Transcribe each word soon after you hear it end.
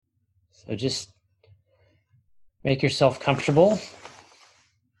So just make yourself comfortable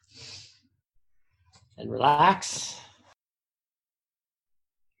and relax,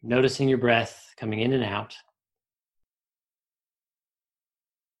 noticing your breath coming in and out.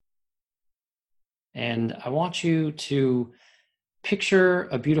 And I want you to picture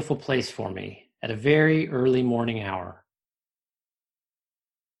a beautiful place for me at a very early morning hour.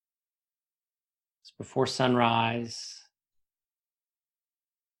 It's before sunrise.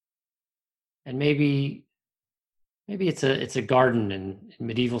 And maybe it's a garden in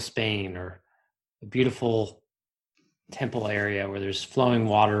medieval Spain, or a beautiful temple area where there's flowing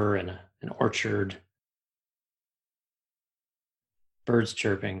water and an orchard, birds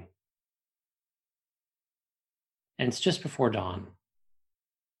chirping. And it's just before dawn.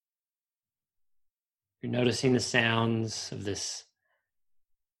 You're noticing the sounds of this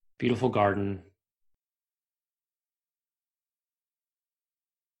beautiful garden.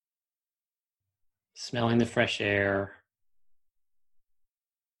 Smelling the fresh air.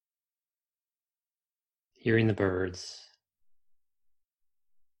 Hearing the birds.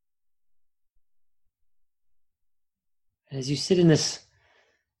 And as you sit in this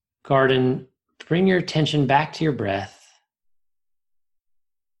garden, bring your attention back to your breath,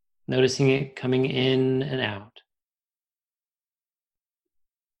 noticing it coming in and out.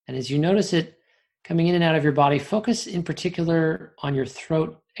 And as you notice it coming in and out of your body, focus in particular on your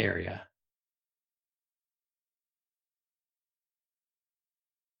throat area.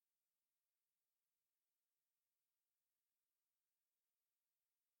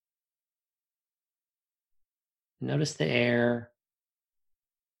 Notice the air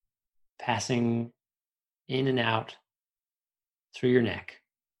passing in and out through your neck.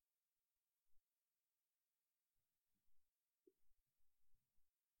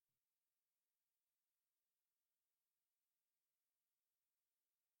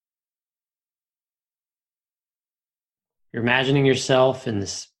 You're imagining yourself in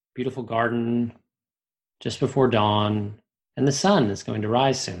this beautiful garden just before dawn, and the sun is going to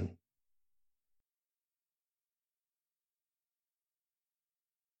rise soon.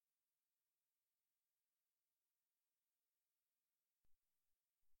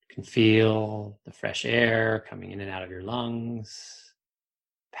 You can feel the fresh air coming in and out of your lungs,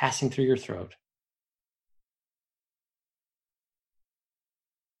 passing through your throat.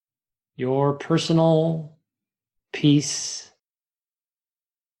 Your personal peace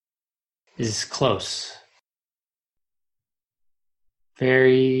is close,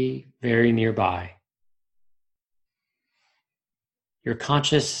 very, very nearby. Your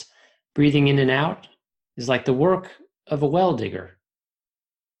conscious breathing in and out is like the work of a well digger.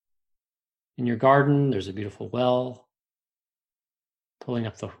 In your garden, there's a beautiful well, pulling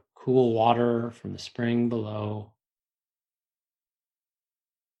up the cool water from the spring below.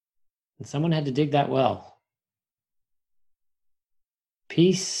 And someone had to dig that well.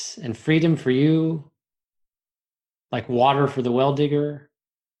 Peace and freedom for you, like water for the well digger,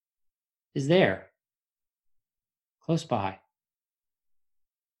 is there, close by.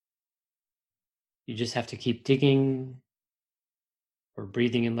 You just have to keep digging or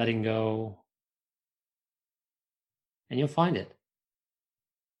breathing and letting go, and you'll find it.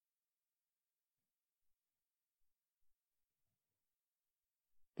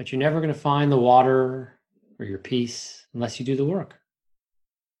 But you're never going to find the water or your peace unless you do the work.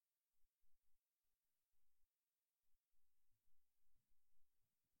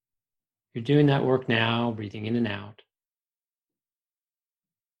 You're doing that work now, breathing in and out,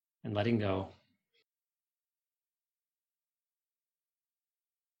 and letting go.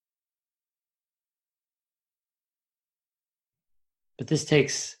 But this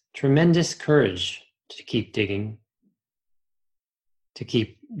takes tremendous courage to keep digging, to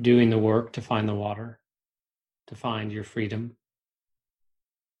keep doing the work to find the water, to find your freedom.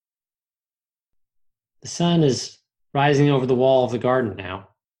 The sun is rising over the wall of the garden now.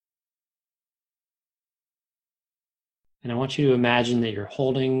 And I want you to imagine that you're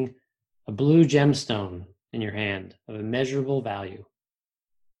holding a blue gemstone in your hand of immeasurable value.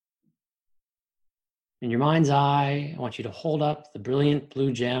 In your mind's eye, I want you to hold up the brilliant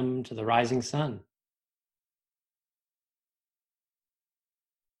blue gem to the rising sun.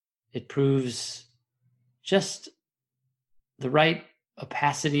 It proves just the right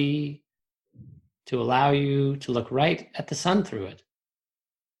opacity to allow you to look right at the sun through it.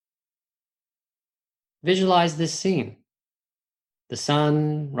 Visualize this scene. The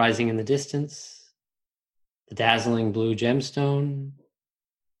sun rising in the distance, the dazzling blue gemstone,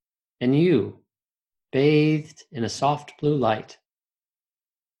 and you, bathed in a soft blue light.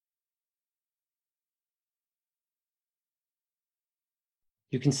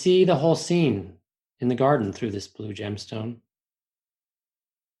 You can see the whole scene in the garden through this blue gemstone.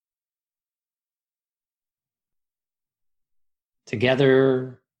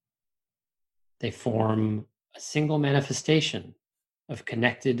 Together, they form a single manifestation of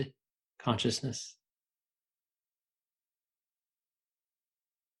connected consciousness.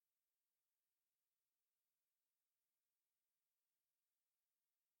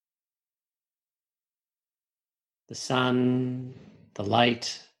 The sun, the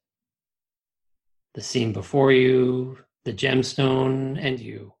light, the scene before you, the gemstone, and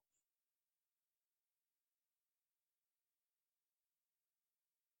you.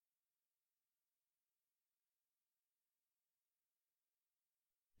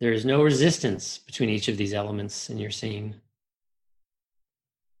 There is no resistance between each of these elements in your scene.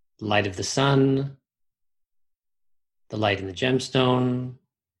 The light of the sun, the light in the gemstone,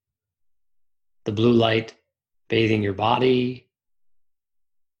 the blue light bathing your body,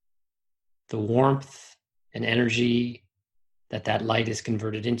 the warmth and energy that light is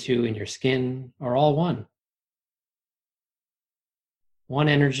converted into in your skin are all one. One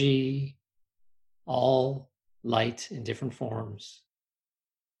energy, all light in different forms.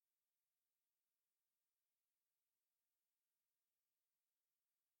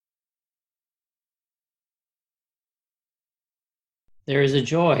 There is a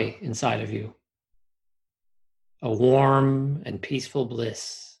joy inside of you, a warm and peaceful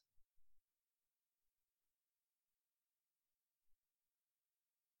bliss.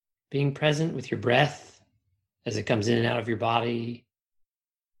 Being present with your breath as it comes in and out of your body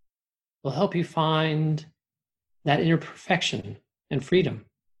will help you find that inner perfection and freedom.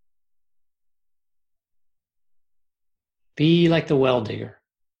 Be like the well digger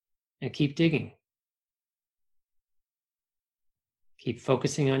and keep digging. Keep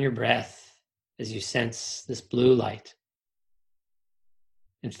focusing on your breath as you sense this blue light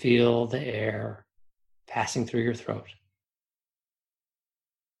and feel the air passing through your throat.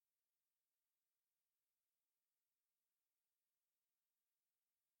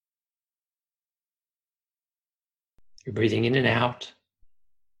 You're breathing in and out.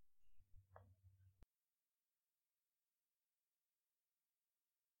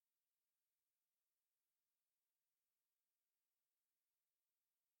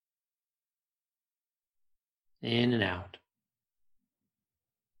 In and out.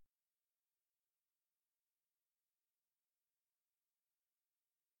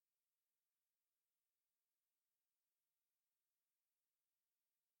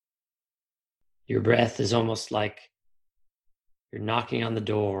 Your breath is almost like you're knocking on the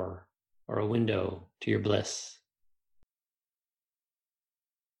door or a window to your bliss.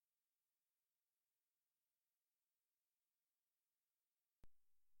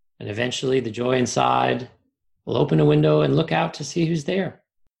 And eventually the joy inside will open a window and look out to see who's there.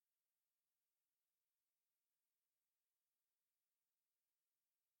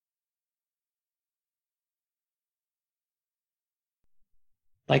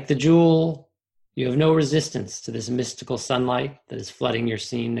 Like the jewel, you have no resistance to this mystical sunlight that is flooding your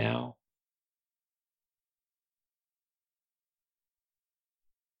scene now.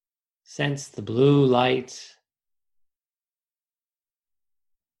 Sense the blue light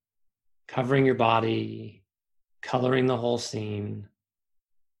covering your body, coloring the whole scene,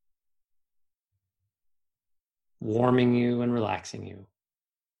 warming you and relaxing you.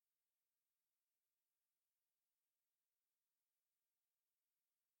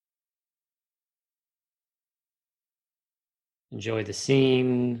 Enjoy the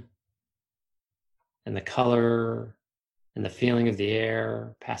scene and the color and the feeling of the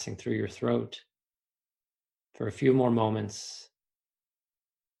air passing through your throat for a few more moments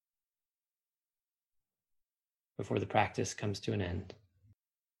before the practice comes to an end.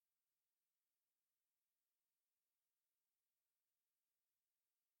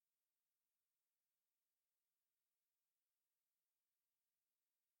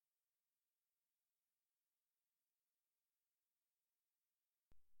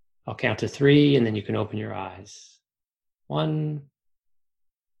 I'll count to 3 and then you can open your eyes. 1,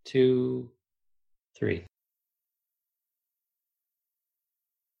 2, 3.